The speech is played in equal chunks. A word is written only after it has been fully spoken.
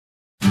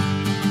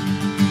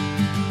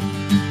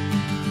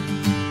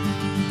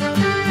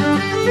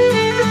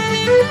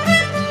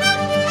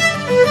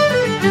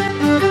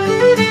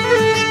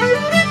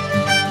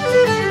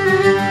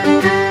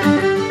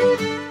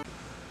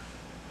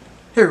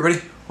Hey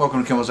everybody,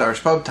 welcome to Kimmel's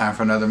Irish Pub. Time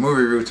for another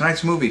movie review.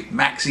 Tonight's movie,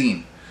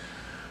 MaXXXine.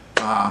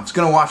 It's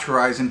going to watch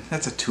Horizon.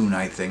 That's a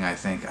 2-night thing, I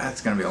think.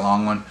 That's going to be a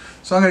long one.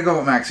 So I'm going to go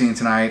with MaXXXine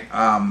tonight.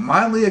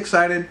 Mildly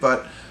excited,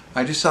 but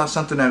I just saw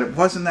something that it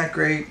wasn't that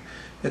great.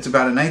 It's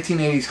about a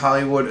 1980s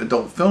Hollywood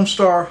adult film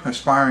star,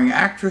 aspiring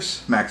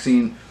actress,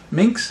 MaXXXine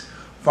Minx,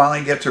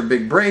 finally gets her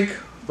big break,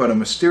 but a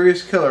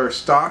mysterious killer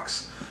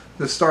stalks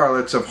the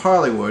starlets of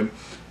Hollywood,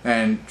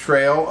 and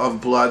trail of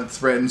blood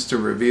threatens to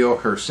reveal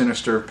her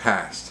sinister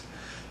past.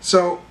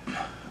 So,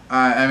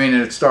 I mean,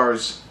 it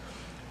stars,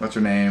 what's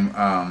her name?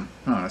 No,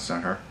 that's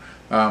not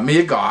her.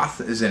 Mia Goth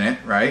is in it,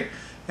 right?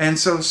 And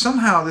so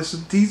somehow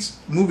these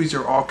movies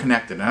are all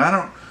connected, and I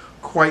don't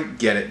quite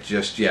get it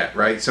just yet,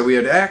 right? So we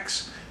had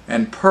X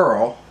and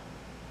Pearl,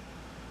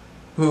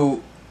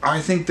 who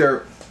I think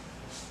they're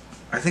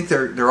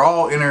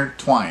all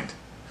intertwined.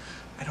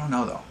 I don't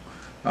know though.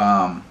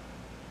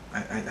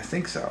 I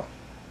think so.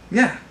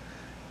 Yeah,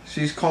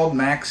 she's called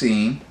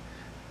MaXXXine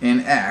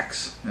in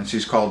X, and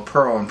she's called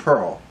Pearl and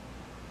Pearl.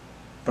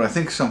 But I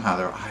think somehow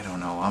they're, I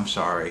don't know, I'm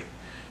sorry.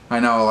 I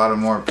know a lot of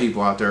more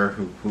people out there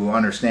who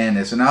understand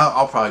this, and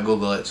I'll probably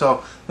Google it.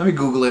 So let me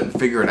Google it and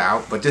figure it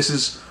out. But this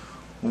is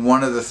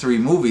one of the 3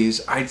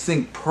 movies. I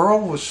think Pearl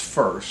was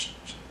first.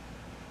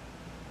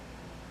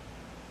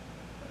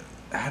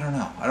 I don't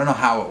know. I don't know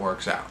how it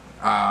works out.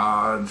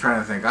 I'm trying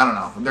to think. I don't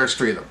know. There's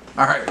 3 of them.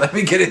 Alright, let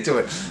me get into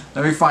it.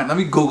 Let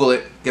me Google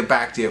it, get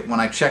back to you. When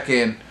I check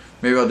in,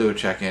 maybe I'll do a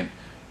check-in,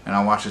 and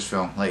I'll watch this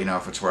film, let you know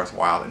if it's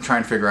worthwhile, and try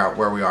and figure out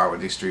where we are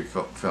with these 3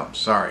 films.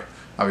 Sorry.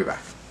 I'll be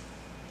back.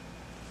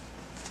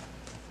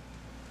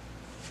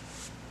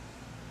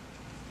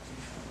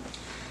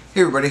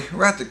 Hey everybody,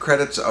 we're at the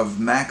credits of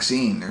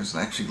MaXXXine. There's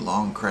actually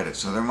long credits,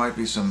 so there might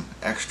be some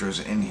extras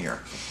in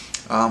here.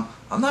 I'm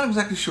not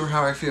exactly sure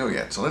how I feel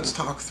yet, so let's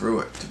talk through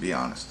it, to be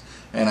honest.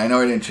 And I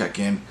know I didn't check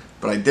in,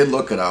 but I did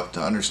look it up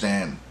to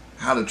understand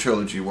how the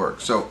trilogy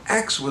works. So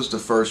X was the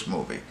first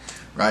movie,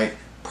 right?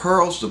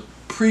 Pearl's the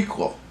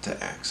prequel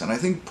to X, and I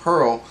think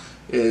Pearl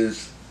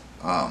is,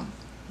 I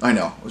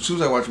know, as soon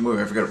as I watch a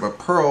movie I forget it, but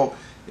Pearl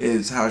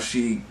is how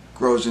she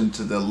grows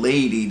into the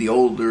lady, the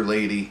older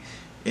lady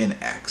in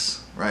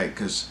X, right?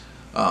 Because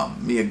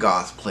Mia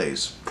Goth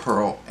plays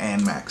Pearl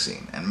and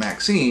MaXXXine, and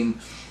MaXXXine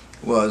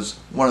was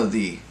one of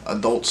the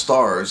adult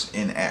stars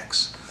in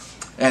X.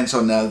 And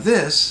so now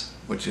this,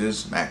 which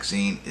is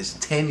MaXXXine, is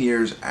 10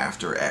 years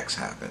after X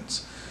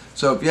happens.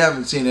 So if you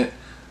haven't seen it,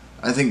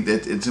 I think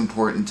that it's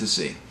important to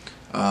see.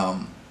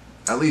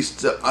 At least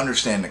to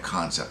understand the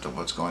concept of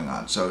what's going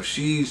on. So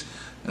she's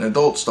an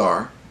adult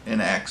star in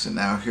X, and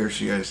now here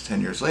she is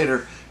 10 years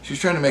later. She's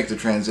trying to make the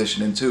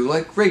transition into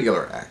like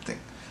regular acting.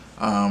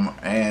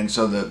 And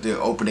so the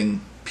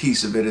opening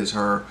piece of it is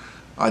her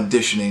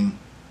auditioning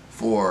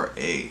for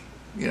a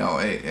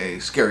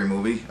scary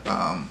movie,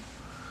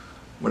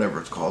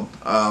 whatever it's called.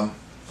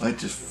 I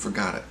just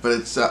forgot it, but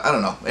it's I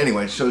don't know.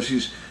 Anyway, so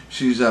she's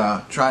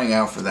trying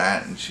out for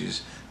that, and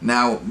she's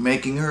now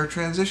making her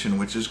transition,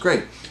 which is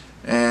great.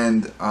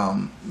 And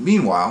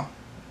meanwhile,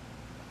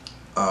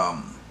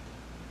 I'm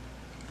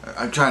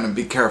trying to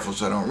be careful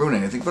so I don't ruin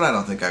anything, but I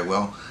don't think I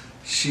will.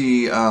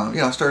 She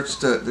starts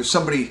to, there's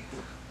somebody,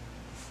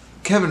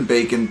 Kevin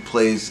Bacon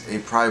plays a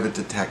private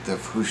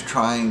detective who's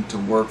trying to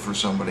work for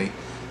somebody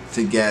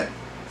to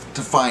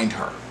find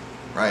her,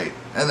 right?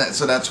 And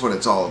so that's what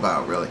it's all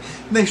about, really.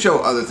 And they show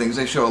other things.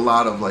 They show a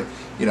lot of, like,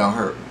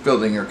 her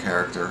building her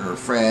character, her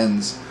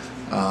friends,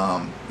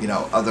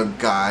 other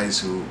guys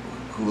who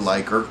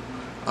like her,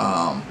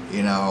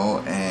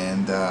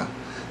 and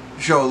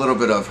show a little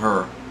bit of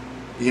her,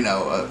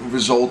 a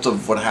result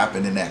of what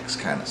happened in X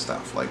kind of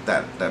stuff, like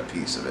that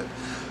piece of it.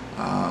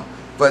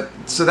 But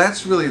so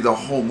that's really the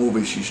whole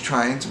movie. She's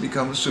trying to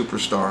become a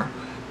superstar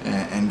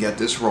and get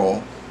this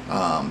role.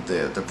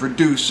 The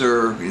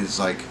producer is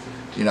like,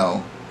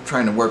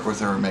 trying to work with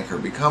her and make her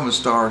become a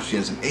star. She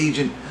has an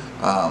agent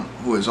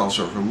who is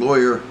also her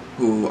lawyer,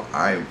 who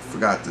I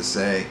forgot to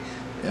say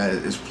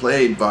is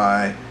played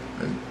by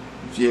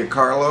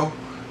Giancarlo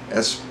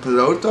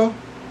Esposito,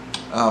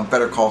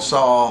 Better Call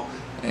Saul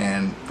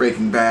and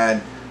Breaking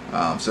Bad.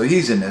 So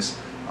he's in this.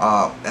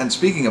 And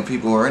speaking of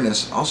people who are in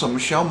this, also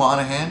Michelle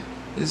Monaghan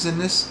is in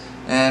this,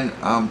 and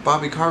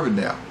Bobby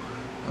Carbondale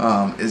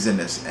is in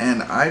this.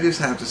 And I just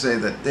have to say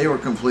that they were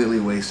completely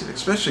wasted,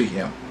 especially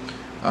him.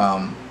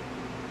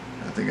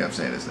 I think I'm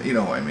saying this, you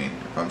know what I mean,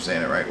 if I'm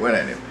saying it right. What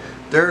I do.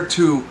 There are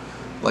 2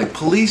 like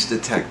police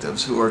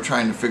detectives who are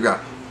trying to figure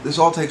out, this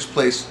all takes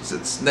place,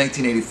 it's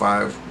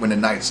 1985 when a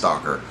Night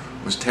Stalker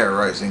was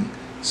terrorizing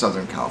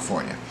Southern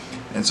California.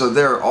 And so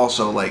they're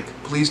also like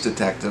police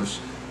detectives,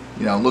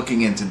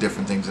 looking into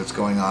different things that's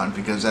going on,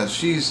 because as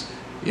she's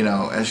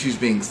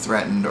being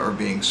threatened or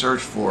being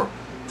searched for,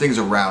 things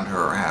around her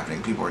are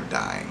happening. People are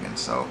dying, and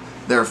so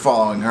they're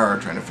following her,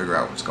 trying to figure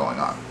out what's going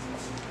on.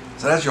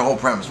 So that's your whole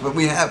premise. But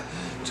we have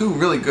 2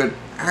 really good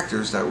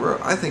actors that were,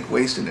 I think,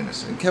 wasted in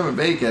this. And Kevin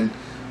Bacon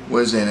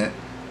was in it.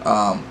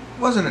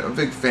 Wasn't a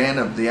big fan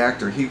of the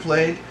actor he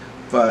played,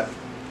 but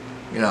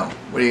what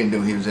are you gonna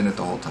do? He was in it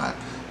the whole time.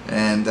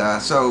 And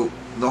so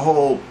the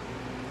whole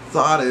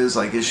thought is,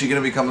 like, is she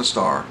going to become a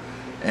star?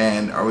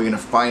 And are we going to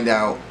find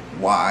out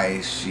why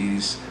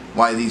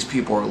these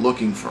people are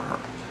looking for her?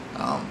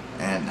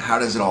 And how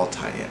does it all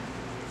tie in?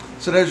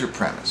 So there's your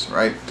premise,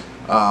 right?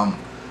 And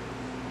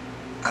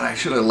I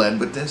should have led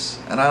with this.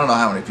 And I don't know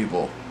how many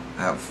people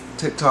have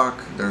TikTok.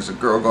 There's a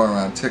girl going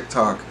around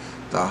TikTok,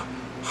 the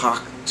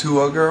Hawk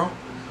Tua girl.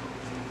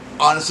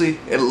 Honestly,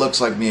 it looks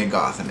like me and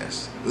Goth in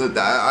this.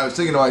 I was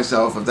thinking to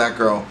myself, if that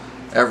girl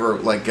ever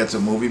like gets a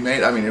movie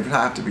made, I mean, it would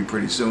have to be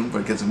pretty soon,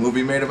 but gets a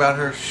movie made about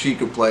her, she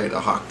could play the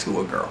Hawk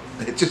Tua girl.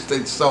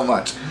 It's so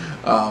much,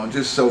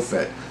 just so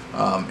fit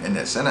in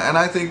this. And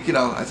I think, you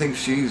know, I think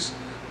she's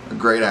a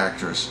great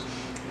actress.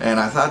 And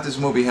I thought this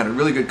movie had a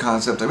really good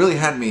concept. It really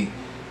had me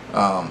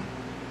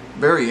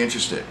very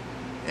interested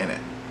in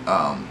it.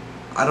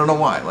 I don't know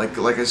why.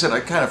 Like I said, I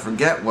kind of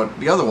forget what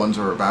the other ones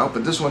were about,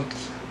 but this one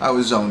I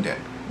was zoned in,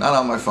 not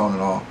on my phone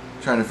at all,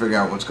 trying to figure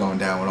out what's going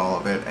down with all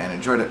of it, and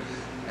enjoyed it.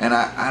 And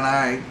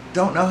I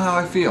don't know how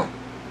I feel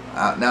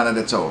now that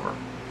it's over.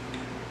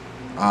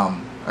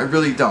 I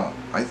really don't.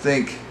 I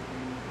think,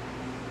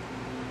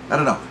 I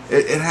don't know.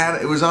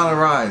 It was on a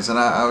rise, and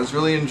I was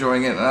really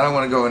enjoying it. And I don't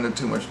want to go into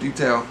too much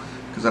detail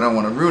because I don't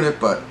want to ruin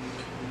it, but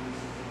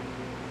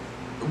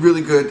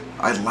really good.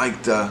 I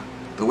liked the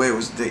way it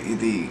was, the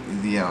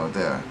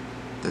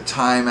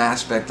time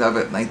aspect of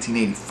it,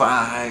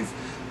 1985.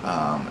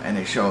 And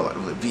they show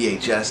like the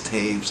VHS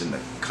tapes and the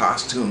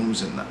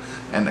costumes and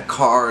the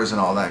cars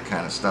and all that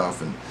kind of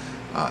stuff, and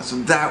so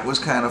that was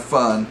kind of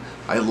fun.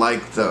 I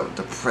liked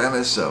the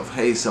premise of,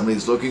 hey,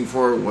 somebody's looking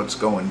for what's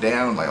going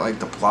down. I liked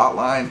the plot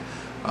line.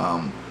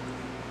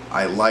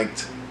 I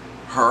liked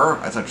her.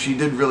 I thought she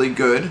did really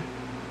good.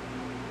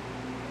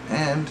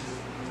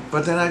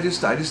 But then I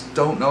just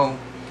don't know.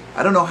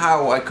 I don't know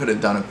how I could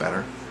have done it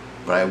better,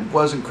 but I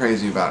wasn't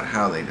crazy about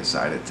how they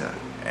decided to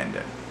end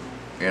it.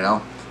 You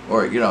know.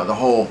 Or, you know, the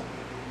whole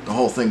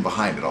thing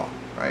behind it all,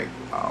 right?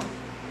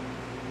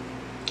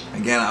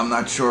 Again, I'm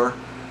not sure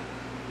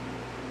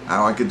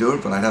how I could do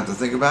it, but I'd have to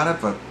think about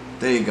it. But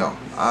there you go.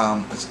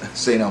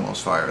 St.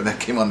 Elmo's Fire. That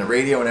came on the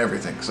radio and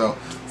everything. So,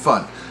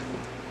 fun.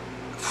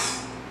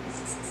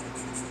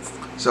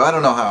 So, I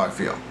don't know how I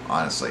feel,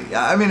 honestly.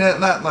 I mean,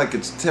 not like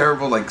it's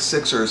terrible, like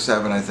 6 or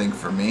 7, I think,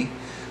 for me.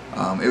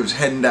 It was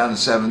heading down the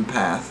 7th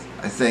path,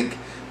 I think,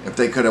 if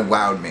they could have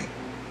wowed me.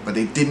 But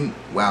they didn't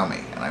wow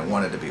me, and I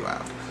wanted to be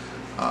wowed.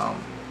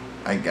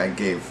 I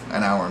gave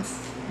an hour and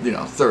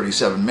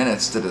 37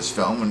 minutes to this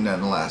film, and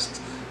then the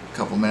last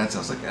couple minutes I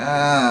was like,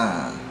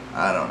 I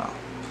don't know.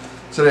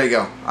 So there you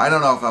go. I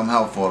don't know if I'm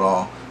helpful at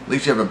all. At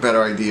least you have a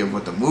better idea of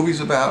what the movie's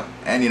about,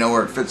 and you know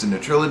where it fits in the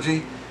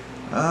trilogy.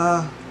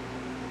 I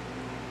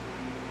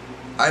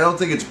don't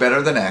think it's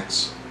better than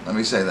X. Let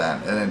me say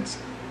that, and it's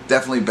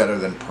definitely better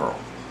than Pearl.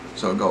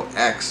 So go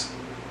X,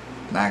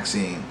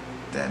 MaXXXine,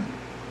 then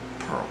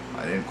Pearl.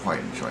 I didn't quite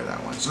enjoy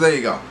that one. So there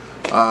you go.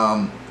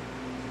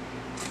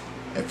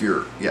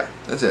 Yeah,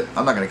 that's it.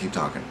 I'm not going to keep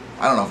talking.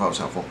 I don't know if I was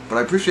helpful, but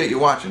I appreciate you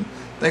watching.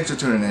 Thanks for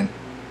tuning in.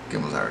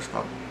 Kimmel's Irish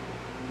Pub.